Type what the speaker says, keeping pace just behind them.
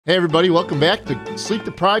Hey everybody, welcome back to Sleep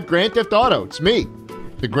Deprived Grand Theft Auto. It's me,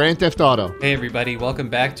 the Grand Theft Auto. Hey everybody, welcome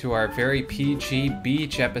back to our very PG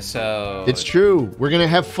beach episode. It's true. We're gonna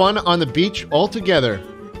have fun on the beach all together.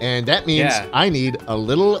 And that means I need a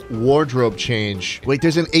little wardrobe change. Wait,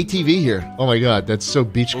 there's an ATV here. Oh my god, that's so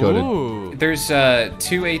beach coded. Ooh. There's 2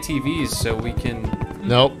 ATVs, so we can...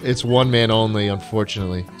 Nope, it's one man only,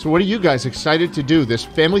 unfortunately. So what are you guys excited to do? This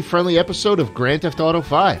family-friendly episode of Grand Theft Auto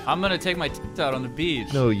 5? I'm gonna take my teeth out on the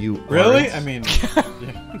beach. No, you Really? aren't. I mean...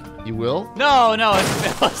 You will? No,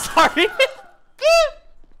 sorry.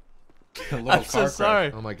 I'm so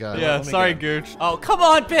sorry. Oh my god. Yeah, sorry, Gooch. Oh, come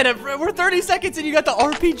on, Ben. We're 30 seconds and you got the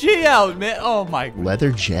RPG out, man. Oh my.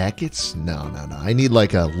 Leather jackets? No. I need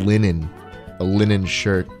like a linen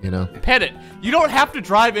shirt, you know? Pettit, you don't have to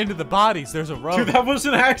drive into the bodies. There's a road. Dude, that was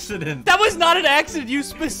an accident. That was not an accident. You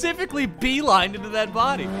specifically beelined into that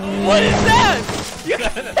body. What is that?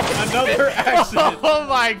 Another accident. Oh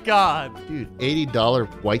my god. Dude,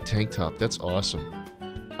 $80 white tank top. That's awesome.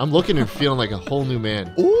 I'm looking and feeling like a whole new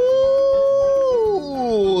man. Ooh,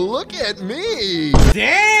 look at me.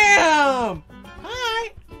 Damn.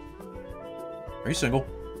 Hi. Are you single?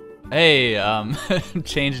 Hey, I'm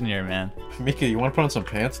changing here, man. Mika, you want to put on some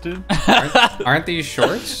pants, dude? Aren't these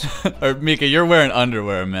shorts? Or Mika, you're wearing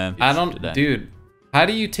underwear, man. I don't... Dude, how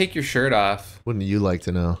do you take your shirt off? Wouldn't you like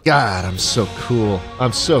to know? God, I'm so cool.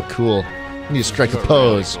 I'm so cool. I need to strike a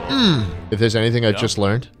pose. If there's anything I just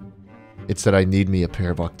learned, it's that I need me a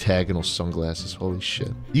pair of octagonal sunglasses. Holy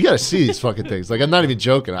shit. You gotta see these fucking things. Like, I'm not even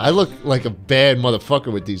joking. I look like a bad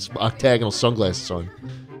motherfucker with these octagonal sunglasses on.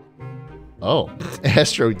 Oh,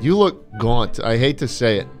 Astro, you look gaunt. I hate to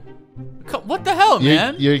say it. What the hell,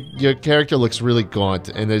 man? Your character looks really gaunt,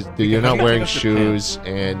 and you're not wearing shoes,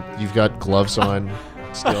 and you've got gloves on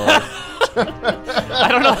still. I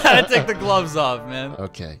don't know how to take the gloves off, man.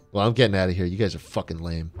 Okay, well, I'm getting out of here. You guys are fucking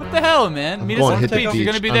lame. What the hell, man? Meet us Going on to the hit beach. the beach. You're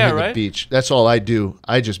gonna be I'm there, hitting right? the beach. That's all I do.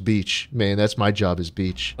 I just beach, man. That's my job is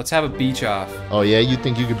beach. Let's have a beach off. Oh yeah, you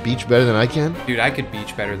think you could beach better than I can? Dude, I could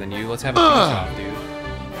beach better than you. Let's have a beach off, dude.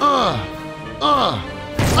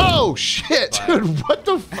 Oh shit, dude! What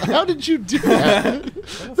the? How did you do that?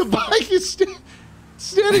 The bike is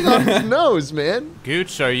standing on its nose, man.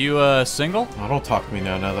 Gooch, are you single? Oh, don't talk to me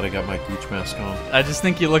now that I got my Gooch mask on. I just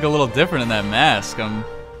think you look a little different in that mask. I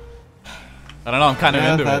don't know. I'm kind of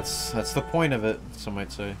into it. That's the point of it. Some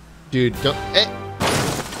might say. Dude, don't.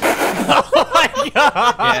 Oh my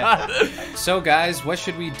god! Yeah. So guys, what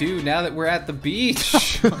should we do now that we're at the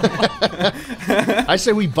beach? I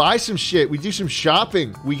say we buy some shit. We do some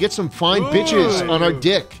shopping. We get some fine bitches on our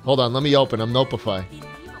dick. Hold on, let me open. I'm Nopify.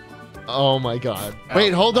 Oh my god.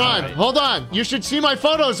 Wait, hold on. Right. Hold on. You should see my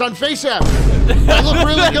photos on FaceApp. I look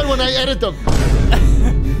really good when I edit them.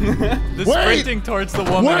 The sprinting towards the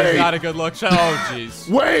woman is not a good look. Oh, jeez.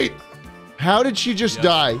 Wait! How did she just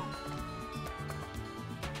die?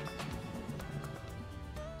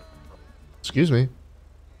 Excuse me.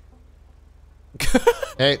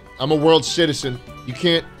 Hey, I'm a world citizen. You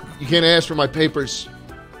can't ask for my papers.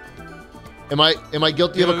 Am I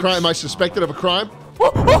guilty of a crime? Am I suspected of a crime?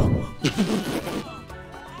 Fucking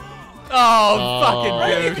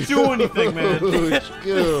I didn't do anything, man. Gooch.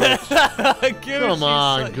 Come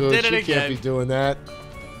on, Gooch. Did it You can't be doing that.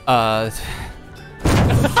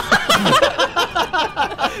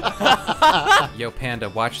 Yo, Panda,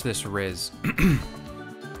 watch this Riz.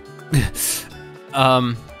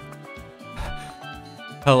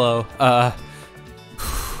 Hello, I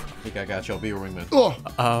think I got you. I'll be your wingman.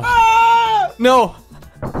 No!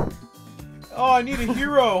 Oh, I need a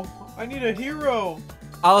hero. I need a hero.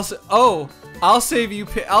 I'll save you,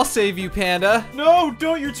 Panda. No,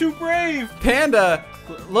 don't. You're too brave. Panda,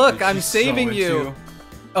 look, Dude, I'm she's saving so you. into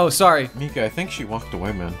Oh, sorry. Mika, I think she walked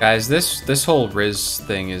away, man. Guys, this whole Riz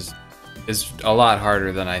thing is a lot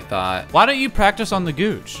harder than I thought. Why don't you practice on the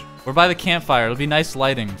Gooch? We're by the campfire. It'll be nice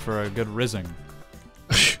lighting for a good rizzing.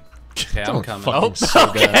 Okay, I'm coming. fucking say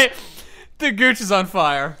Okay. that. The Gooch is on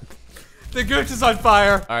fire. The Gooch is on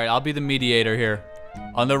fire. All right, I'll be the mediator here.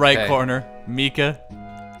 On the right corner, Mika.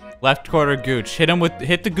 Left corner, Gooch.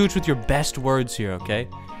 Hit the Gooch with your best words here, okay?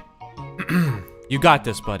 You got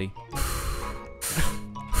this, buddy.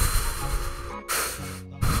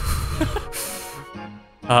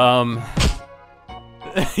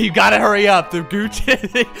 You gotta hurry up. The Gooch,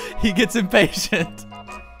 he gets impatient.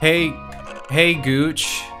 Hey,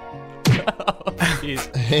 Gooch. Oh,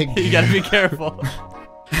 jeez. Hey, You gotta be careful.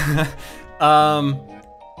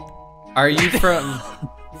 Are you from...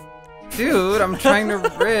 Dude, I'm trying to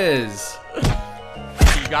Riz.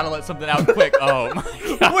 You gotta let something out quick. Oh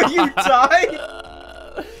my god. Will you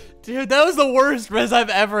die? Dude, that was the worst Riz I've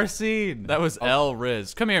ever seen. That was L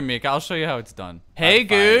Riz. Come here, Mika. I'll show you how it's done. Hey,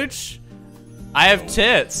 Gooch. I have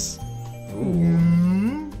tits.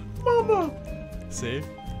 Ooh. Mama. See?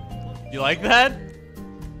 You like that?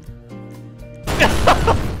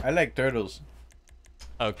 I like turtles.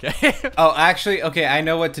 Okay. Oh, actually, okay, I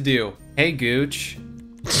know what to do. Hey, Gooch.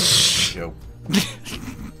 Yo.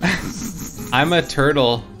 I'm a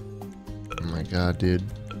turtle. Oh my god, dude.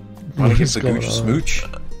 Want to give is the going Gooch a on? smooch?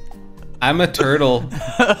 I'm a turtle.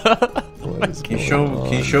 What is Can you going on? show?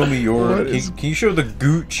 Can you show me your? What is- Can you show the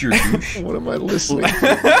Gooch your Gooch? What am I listening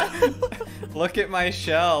to? Look at my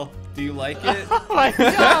shell. Do you like it? Oh my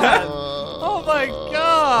god. Oh my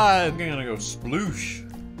god. I'm gonna go sploosh.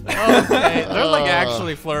 Okay, they're like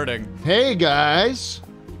actually flirting. Hey, guys.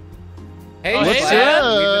 Hey, Oh, hey, Schlatt,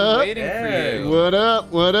 man. we've been waiting Hey. for you. What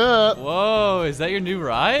up? What up? Whoa, is that your new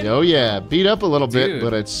ride? Oh yeah, beat up a little bit, Dude,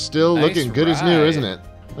 but it's still nice looking good as new, ride. isn't it?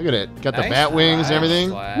 Look at it. Got the Nice bat wings and ride, everything.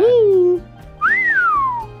 Schlatt. Woo!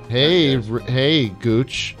 Hey, hey,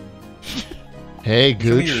 Gooch. Hey,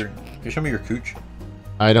 Gooch. Can you show me your cooch?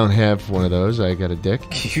 I don't have one of those. I got a dick.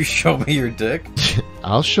 Can you show me your dick?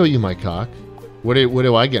 I'll show you my cock. What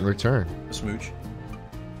do I get in return? A smooch.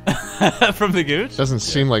 From the Gooch? Doesn't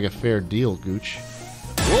seem like a fair deal, Gooch.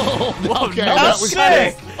 Whoa! Okay, that was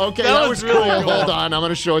sick. Okay, That that was was really cool. cool. Hold on, I'm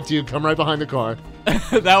gonna show it to you. Come right behind the car.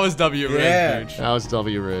 That was W Riz, Yeah. Gooch. That was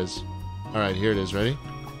W Riz. All right, here it is. Ready?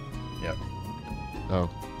 Yep. Oh.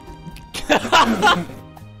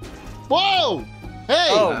 Whoa! Hey!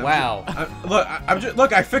 Oh, wow.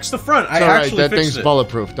 Look, I fixed the front. I It's all right. actually That fixed thing's it.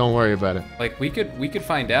 bulletproof. Don't worry about it. Like, we could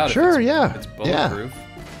find out Sure, if yeah. it's Yeah. bulletproof.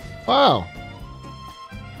 Wow.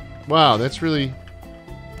 Wow, that's really...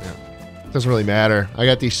 Yeah. Doesn't really matter. I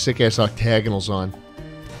got these sick-ass octagonals on.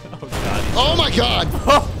 Oh god. Oh my god!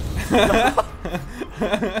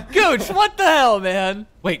 Gooch, what the hell, man?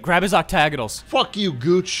 Wait, grab his octagonals. Fuck you,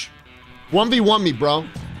 Gooch. 1v1 me, bro.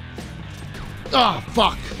 Oh,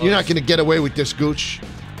 fuck. You're not gonna get away with this, Gooch.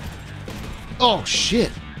 Oh,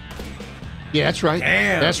 shit. Yeah, that's right.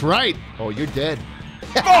 Damn. That's right. Oh, you're dead.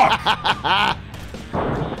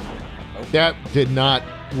 That did not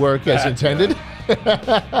work as intended.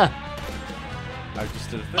 I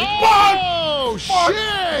just did a thing. Oh,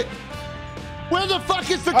 shit! Where the fuck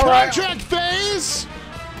is the All right. contract phase?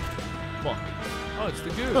 Fuck. Oh, it's the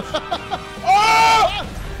Gooch. Oh!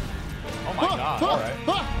 Oh my god.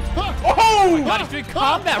 Oh! God, he's doing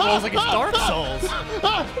combat rolls like it's Dark Souls.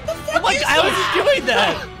 Oh my god, I was just doing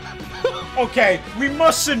that. Okay, we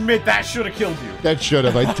must admit that should have killed you. That should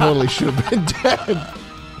have. I totally should have been dead.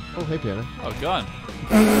 Oh, hey, Panda. Oh, gun.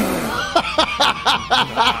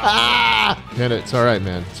 Panda, it's all right,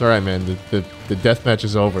 man. It's all right, man. The death match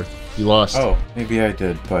is over. You lost. Oh, maybe I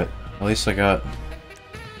did, but at least I got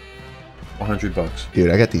 $100. Dude,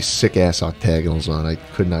 I got these sick-ass octagonals on. I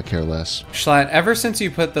could not care less. Schlatt, ever since you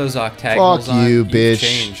put those octagonals Fuck on, you, you've bitch.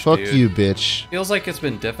 changed, Fuck dude. you, bitch. Feels like it's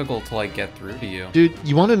been difficult to, like, get through to you. Dude,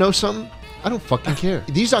 you want to know something? I don't fucking care.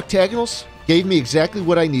 These octagonals gave me exactly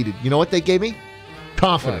what I needed. You know what they gave me?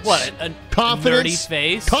 Confidence. What, a Confidence. nerdy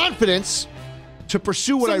face? Confidence to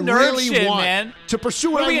pursue what I Some nerd really shit, want. man. To pursue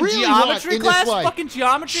what Were we I in really want geometry in class? this life. Fucking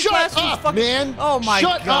geometry Shut class? was up, fucking... man. Oh my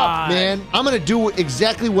Shut god. up, man. I'm gonna do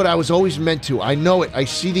exactly what I was always meant to. I know it. I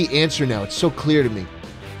see the answer now. It's so clear to me.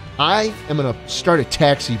 I am gonna start a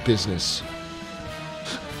taxi business.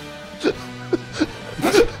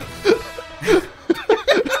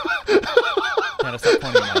 Man, stop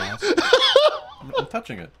pointing at my ass. I'm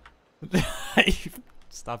touching it.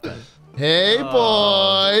 Stop that. Hey,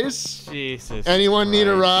 boys. Jesus. Anyone need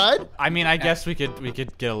a ride? I mean, I guess we could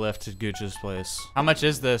get a lift to Gooch's place. How much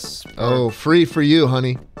is this? Oh, free for you,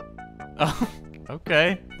 honey. Oh,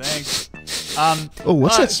 okay. Thanks. Oh,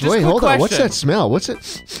 what's that? just Wait, quick hold on. What's question. that smell? What's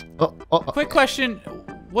it? Oh, Quick question.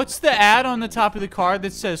 What's the ad on the top of the card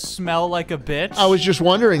that says "smell like a bitch"? I was just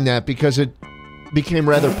wondering that because it became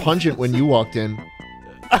rather pungent when you walked in.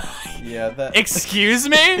 Yeah, that. Excuse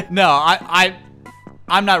me? No,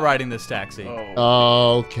 I'm not riding this taxi.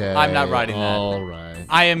 Oh. Okay. I'm not riding that. All right.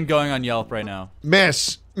 I am going on Yelp right now.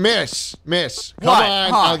 Miss. Come What?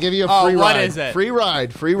 on. Huh? I'll give you a Oh, free what ride. is it? Free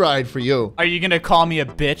ride for you. Are you gonna call me a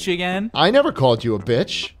bitch again? I never called you a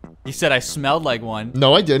bitch. You said I smelled like one.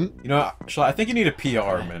 No, I didn't. You know, Schlatt, I think you need a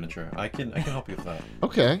PR manager. I can help you with that.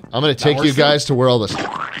 Okay. I'm going to take you works guys to where all this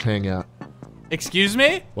hang out. Excuse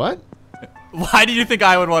me? What? Why do you think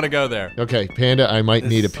I would want to go there? Okay, Panda, I might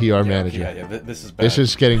need a PR manager. Yeah, this is bad. This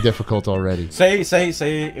is getting difficult already. Say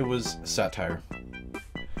it was satire.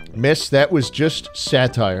 Miss, that was just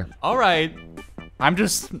satire. All right. I'm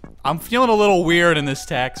feeling a little weird in this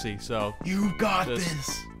taxi, so. You got Just-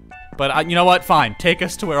 this. But you know what? Fine. Take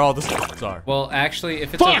us to where all the stars are. Well, actually,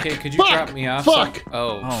 if it's okay, could you drop me off? Fuck!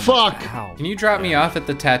 Fuck! Can you drop me off at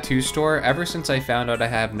the tattoo store? Ever since I found out I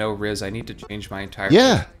have no Riz, I need to change my entire...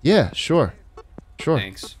 Yeah, sure.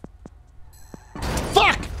 Thanks.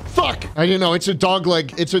 Fuck! Fuck! I didn't know. It's a dog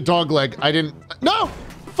leg. It's a dog leg. I didn't... No!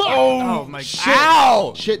 Fuck! Oh my... Shit!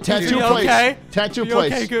 Ow! Shit, tattoo You place. okay? Tattoo You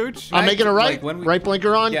place. okay, Gooch? I'm making a right. Like, right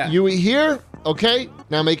blinker on. Yeah. You here? Okay.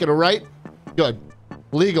 Now make it a right. Good.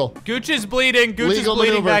 Legal. Gooch is bleeding. Gooch Legal is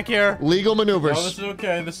bleeding maneuver. back here. Legal maneuvers. Oh, this is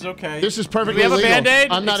okay. This is okay. This is Do perfectly we have a legal.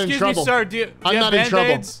 Band-Aid? I'm not in Excuse trouble. me, sir. Do you I'm have not in trouble.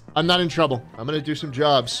 Band-Aids? I'm not in trouble. I'm gonna do some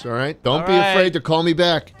jobs. All right. Don't All be right. afraid to call me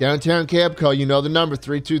back. Downtown Cab Call. You know the number.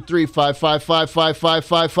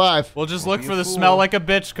 323-555-5555. We'll just look for the smell like a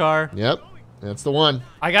bitch car. Yep. That's the one.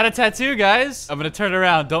 I got a tattoo, guys. I'm gonna turn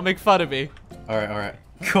around. Don't make fun of me. All right.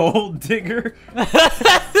 Gold digger.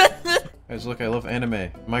 Guys, look, I love anime.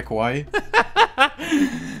 Am I kawaii?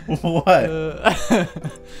 What?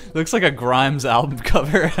 Looks like a Grimes album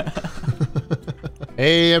cover.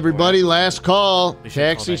 Hey everybody, last call. We should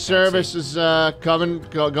call Taxi that service is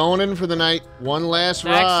going in for the night. One last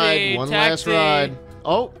Taxi, ride. One last taxi. ride.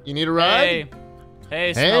 Oh, you need a ride?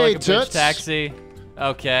 Hey, smell like a bitch toots. taxi.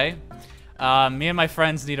 Okay. Me and my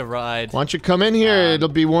friends need a ride. Why don't you come in here? It'll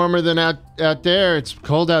be warmer than out there. It's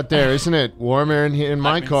cold out there, isn't it? Warmer in here in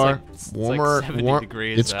my mean, it's car. like- it's like Warmer. 70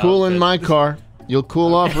 degrees It's out, cool in but- my car. You'll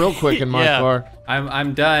cool off real quick in my Yeah. car.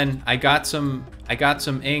 I'm done. I got some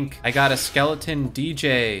ink. I got a skeleton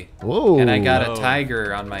DJ. Whoa. And I got Whoa. a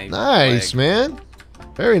tiger on my Nice, leg. man.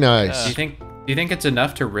 Very nice. Do you think it's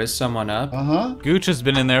enough to riz someone up? Gooch has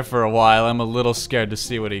been in there for a while. I'm a little scared to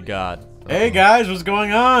see what he got. Hey guys, what's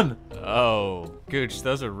going on? Oh, Gooch,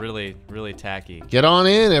 those are really, really tacky. Get on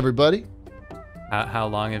in, everybody. How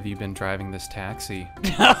long have you been driving this taxi?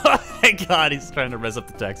 Oh my God, he's trying to res up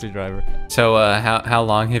the taxi driver. So how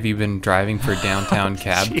long have you been driving for Downtown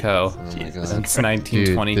Cabco? Oh my God. Since Dude,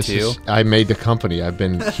 1922. I made the company. I've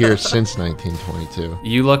been here since 1922.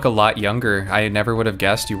 You look a lot younger. I never would have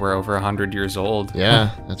guessed you were over 100 years old. Yeah,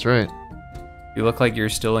 that's right. You look like you're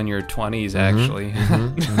still in your 20s, actually.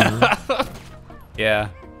 Yeah.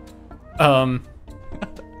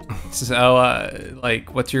 So,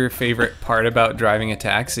 like, what's your favorite part about driving a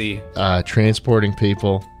taxi? Transporting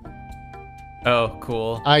people. Oh,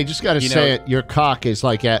 cool. I just gotta say it. Your cock is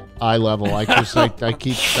like at eye level. I just like I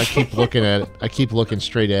keep looking at it. I keep looking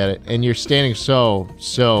straight at it, and you're standing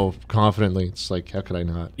so confidently. It's like, how could I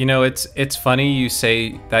not? You know, it's funny you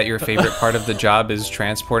say that your favorite part of the job is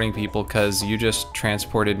transporting people, because you just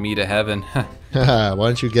transported me to heaven. Why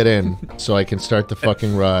don't you get in so I can start the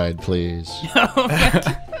fucking ride, please?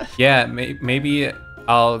 Yeah, maybe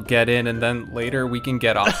I'll get in, and then later we can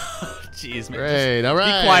get off. Jeez, man. Great. All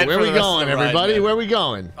right. quiet Where for we the rest of going, the ride, everybody? man. Where we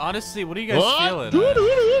going? Honestly, what are you guys What? feeling? Okay,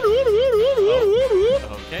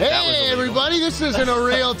 that was Hey, illegal. everybody! This isn't a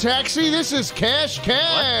real taxi. This is Cash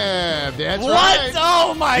Cab. That's What? right.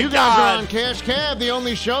 Oh my You guys are on God! Cash Cab, the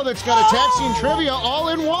only show that's got a taxi and trivia all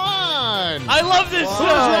in one. I love this Who's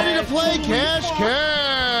show. ready to play Cash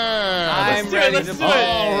Cab? I'm do it, ready let's to do it. play.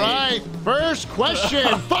 All right. First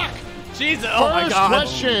question. Fuck. Jesus! Oh my First God!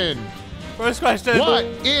 question. First question. What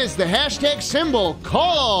is the hashtag symbol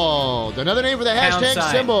called? Another name for the Pound hashtag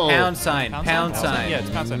sign. symbol. Pound sign. Pound sign. Yeah, it's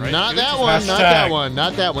pound sign, right? Not that It's one. Not hashtag. that one.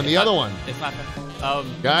 Not that one. The other one. It's not.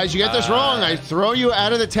 Guys, you get this wrong. I throw you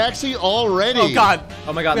out of the taxi already. Oh God!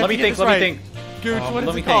 Oh my God, We have let me to get think, this let me right. think. Gooch, what let is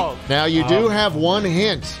me it think. called? Now you do have one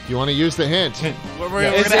hint. You want to use the hint? We're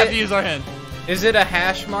Is gonna have it- to use our hand. Is it a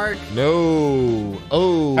hash mark? No.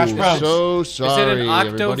 Oh, Hash browns. so Is it sorry, an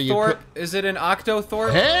everybody. You octothorpe? Is it an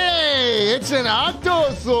octothorpe? Hey, it's an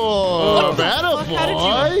octothorpe. Atta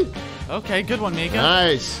How did boy. Okay, good one, Mika.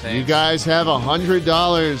 Nice. You Thanks. guys have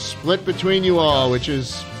 $100 split between you all, which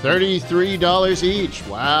is $33 each.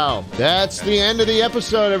 Wow. That's the end of the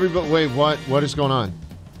episode, everybody. Wait, what? What is going on?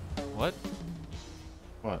 What?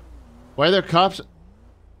 What? Why are there cops?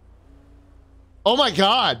 Oh my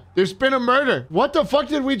God, there's been a murder. What the fuck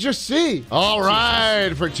did we just see? All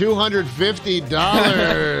right, for $250,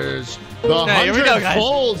 the Okay, here we go, 100 guys.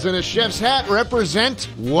 folds in a chef's hat represent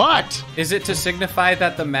what? Is it to signify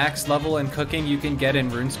that the max level in cooking you can get in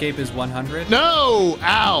RuneScape is 100? No,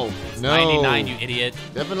 ow, no. 99, you idiot.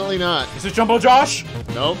 Definitely not. Is it Jumbo Josh?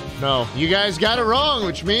 Nope, no. You guys got it wrong,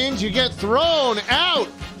 which means you get thrown out.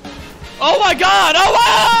 Oh my God!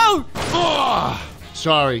 Oh Ugh.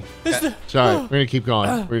 Sorry. Sorry. We're gonna keep going.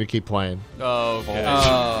 We're gonna keep playing. wow! Okay.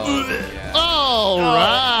 Oh, yeah. All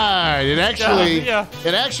right. It actually, Yeah.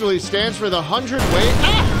 it actually stands for the 100 way.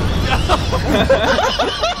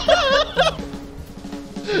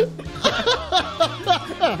 Ah!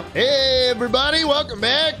 Hey, everybody, welcome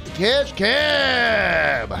back to Cash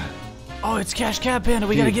Cab. Oh, it's Cash Cab Panda.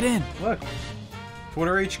 We gotta get in. Look.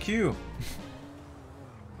 Twitter HQ.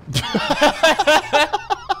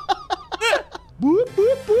 Boop,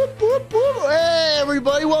 boop, boop, boop, boop. Hey,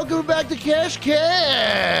 everybody, welcome back to Cash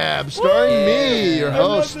Cab, starring me, your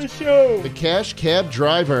host, the Cash Cab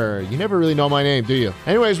Driver. You never really know my name, do you?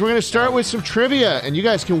 Anyways, we're going to start with some trivia, and you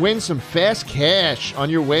guys can win some fast cash on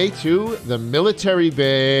your way to the military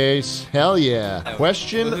base. Hell yeah.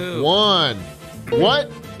 Question 1.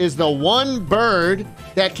 What is the one bird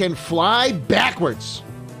that can fly backwards?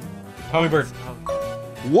 Hummingbird.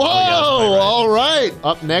 Whoa! All right.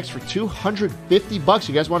 Up next for $250.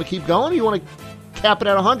 You guys want to keep going, or you want to cap it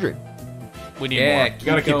at 100? We need more. You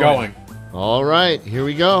gotta keep going. All right. Here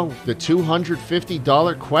we go. The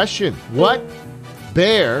 $250 question. What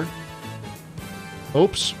bear?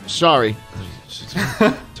 Oops. Sorry.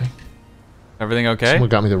 Everything okay? Someone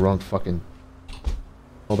got me the wrong fucking.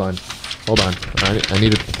 Hold on. I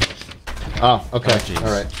need it. Oh, okay.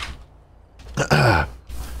 All right.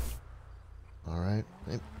 All right.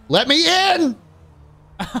 Let me in!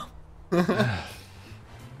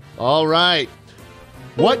 All right.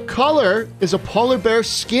 What color is a polar bear's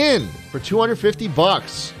skin for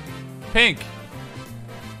 $250? Pink.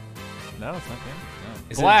 No, it's not pink. No.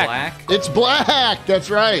 Is Black. it black? It's black. That's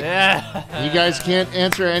right. Yeah. You guys can't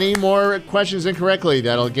answer any more questions incorrectly.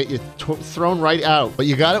 That'll get you thrown right out. But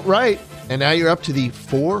you got it right. And now you're up to the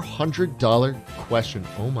 $400 question.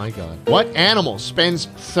 Oh my God. What animal spends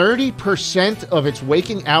 30% of its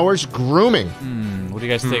waking hours grooming? What do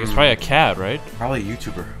you guys think? It's probably a cat, right? Probably a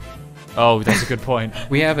YouTuber. Oh, that's a good point.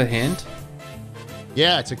 We have a hint.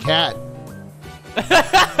 Yeah, it's a cat.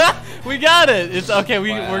 We got it. It's okay.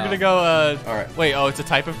 We're gonna go. All right. Wait. Oh, it's a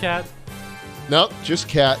type of cat. Nope, just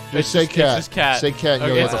cat. Just say cat. It's just cat. Say cat. and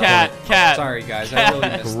Okay, you'll it's have a cat. point. Cat. Sorry, guys. I really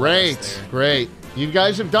missed Great, great. You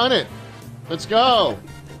guys have done it. Let's go.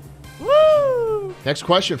 Woo! Next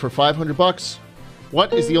question for $500.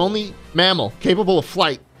 What is the only mammal capable of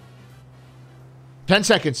flight? 10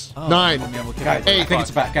 seconds. 9, Guys, 8, I think it's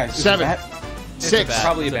a bat. Guys, 7, a 6, bat.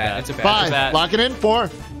 Probably a It's a bat. bat. It's a bat. 5. It's a bat. Lock it in. 4.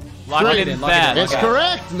 Lock Three. it in. Lock it Bat. in. It's Okay.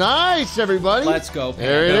 correct. Nice, everybody. Let's go.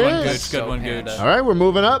 There it Good one, is. Gooch. Good one, Gooch. All right, we're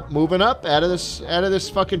moving up out of this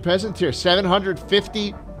fucking peasant tier.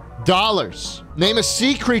 $750. Name a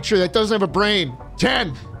sea creature that doesn't have a brain.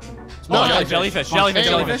 10. Oh, Nine. jellyfish.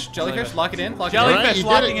 Jellyfish. Lock it in. Lock it All in. Jellyfish. right, you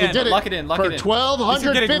locking did it. You in. did it. Lock it in. Lock For it in.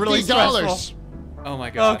 $1,250. This Oh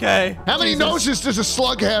my god. Okay. How many noses does a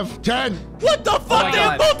slug have? 10. What the fuck? my They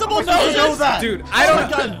have God. multiple noses. Dude, I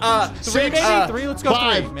don't. Three, maybe. 3. Let's go.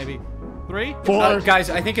 5. 3. Maybe. 3. 4. Guys,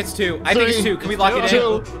 I think it's 2. I think it's 2. Can we lock it in?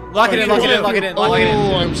 2. Lock it in. Lock it in. Lock it in. Lock it in.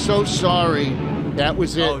 Oh, I'm so sorry. That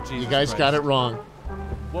was it. Oh, you Jesus guys got it wrong.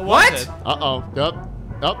 What? What? Was it? Uh-oh.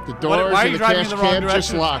 Up. The doors why are in you the driving in cash the wrong cab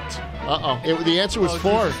just direction? locked. The answer was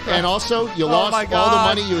 4. Jesus Christ. And also, you lost my all the God.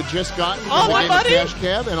 money you had just gotten All from my the money? cash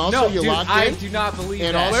cab. And also, No, you dude, locked I in. do not believe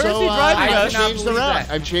And that. also, Where is he driving I've us? changed the believe route.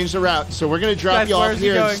 that. I've changed the route. So we're going to drop Guys, you where off is he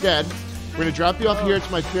here going? instead. We're going to drop you off here. It's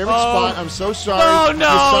my favorite Oh. spot. I'm so sorry. Oh,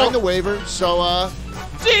 no. You signed the waiver. So,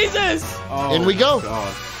 Jesus! Oh, in we go.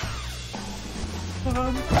 God.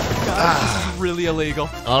 God, this is really illegal.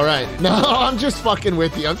 all right. No, I'm just fucking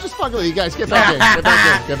with you. I'm just fucking with you guys. Get back in. Get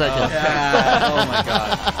back in. Get back in. Oh my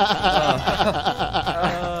god.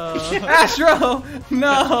 Astro!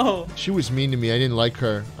 No! She was mean to me. I didn't like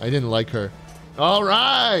her. All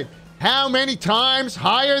right. How many times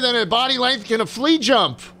higher than a body length can a flea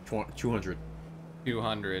jump? 200.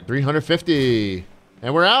 200. 350.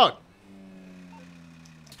 And we're out.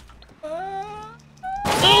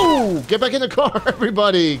 Oh! Get back in the car,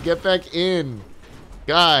 everybody. Get back in.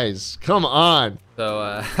 Guys, come on.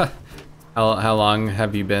 So, how long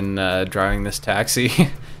have you been driving this taxi?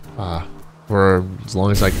 For as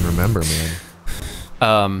long as I can remember,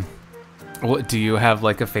 man. What do you have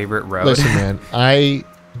like a favorite road? Listen, man, I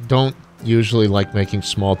don't usually like making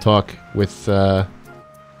small talk with my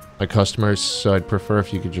customers, so I'd prefer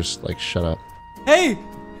if you could just like shut up. Hey,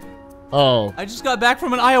 Oh, I just got back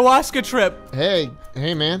from an ayahuasca trip. hey,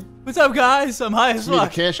 man. What's up, guys? I'm high as It's me, the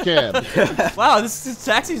fuck. cash cab. Wow, this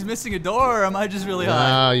taxi's missing a door, or am I just really high?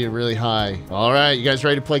 Wow, you're really high. All right, you guys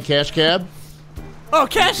ready to play cash cab? Oh,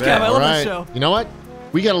 Cash Cab, I All love right. this show. You know what?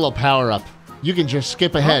 We got a little power up. You can just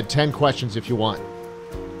skip ahead 10 questions if you want.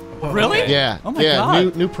 Really? Yeah. Oh my yeah.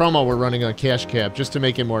 God. New promo we're running on Cash Cab just to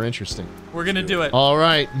make it more interesting. We're gonna do it. All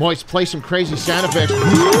right, Moist, play some crazy sound effects.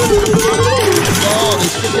 Oh, they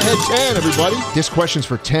skipped ahead 10, everybody. This question's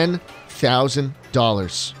for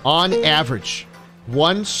 $10,000. On average,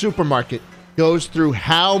 one supermarket goes through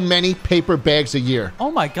how many paper bags a year?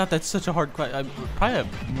 Oh my god, that's such a hard question. Probably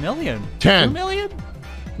a million. 10. 2 million?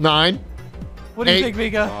 9. What do you 8, think,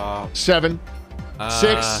 Mika? 7.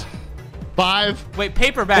 6. 5. Wait,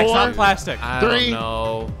 paper bags, 4, not plastic. I 3, don't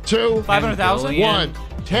know. 2, 500,000? 1.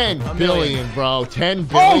 10 A billion, million. bro. 10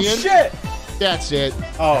 Oh billion. shit! That's it.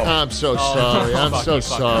 Oh. I'm so sorry. I'm Fuck, so you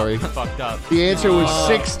fucked sorry. up. You fucked up. The answer was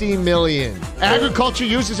 60 million. Agriculture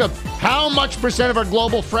uses up how much percent of our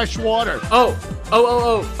global fresh water? Oh.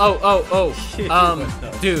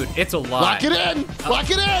 Dude, it's a lot. Lock it in. Lock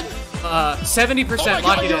it in. 70%. Oh my Lock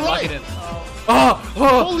God, it you're in. Lock right. it in.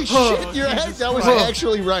 Holy shit, you're ahead. That was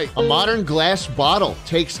actually right. A modern glass bottle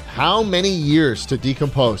takes how many years to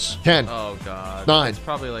decompose? 10. Oh god. 9. It's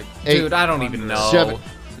probably like 8. Dude, I don't even know. 7.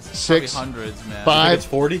 it's probably 6. hundreds, man. 5. It's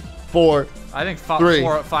 40? 4. I think 3.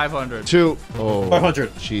 500. 2. Oh.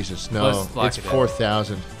 500. Jesus, no. Let's lock It's it in.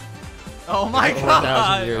 4,000. Oh my 4,000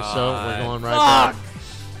 god. years, so we're going right Fuck. back.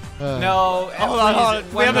 No. Hold on.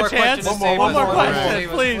 We have a chance. One more question,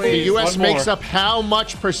 please. The U.S. One more. makes up how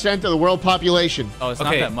much percent of the world population? Oh, it's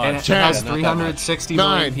Okay, not that and much. it 10. has Not that much. 360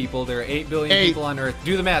 9. million people. There are 8 billion 8. people on Earth.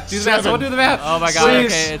 Do the math. Do the 7. math. Someone do the math. Oh my god.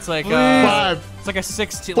 Please. Okay, it's like 5. it's like a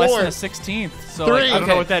 16, 4. less than a 16th. So 3. like, I don't know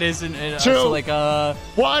Okay. what that is in 2. so like 1.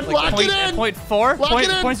 like Lock it in. 0.4? Lock it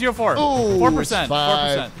in. 0.04. Ooh, 4%.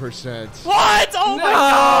 5%. 4%. What? Oh my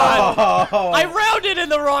god! I rounded in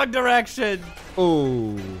the wrong direction.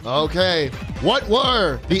 Ooh. Okay. What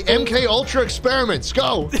were the MK Ultra experiments?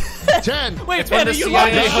 Go. 10. Wait, It's when Panda, the you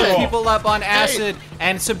CIA lost hooked it. people up on acid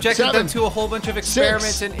and subjected 7. them to a whole bunch of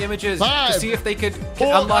experiments and images 5. to see if they could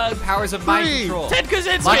 4. unlock the powers of mind 3. control. Ted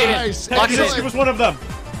Kaczynski. Lock it in. Nice. Lock it in. Excellent. He was one of them.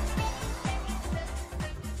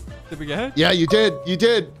 Did we get it? Yeah, you did. You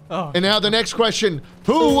did. Oh. And now the next question.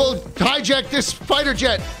 Who will hijack this fighter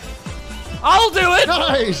jet? I'll do it.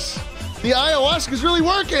 Nice. The ayahuasca's really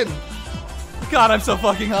working. God, I'm so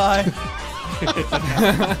fucking high.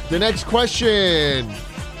 The next question.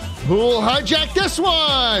 Who will hijack this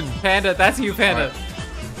one? Panda, that's you, Panda.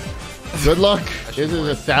 Good luck. This is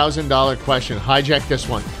a $1,000 question. Hijack this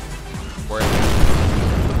one.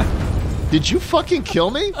 Did you fucking kill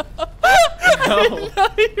me? No,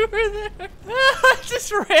 you were there. I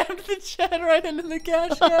just rammed the jet right into the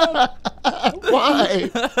cash out. Why?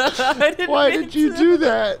 I didn't Why mean did you to. do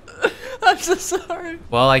that? I'm so sorry.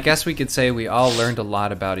 Well, I guess we could say we all learned a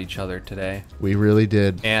lot about each other today. We really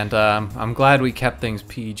did. And I'm glad we kept things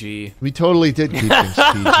PG. We totally did keep things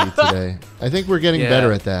PG today. I think we're getting Yeah.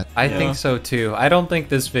 better at that. I think so too. I don't think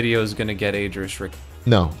this video is going to get age restricted.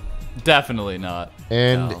 No. Definitely not.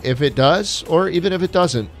 And No. if it does, or even if it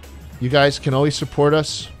doesn't, you guys can always support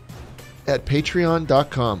us at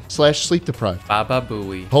patreon.com/sleepdeprived. Baba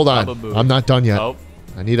Booey. Hold on. Baba Booey. I'm not done yet. Nope.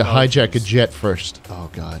 I need to Oh, hijack a jeez. jet first. Oh,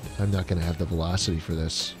 God. I'm not going to have the velocity for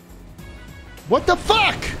this. What the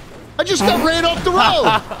fuck? I just got ran off the road.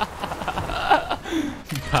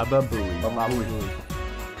 Baba Booey.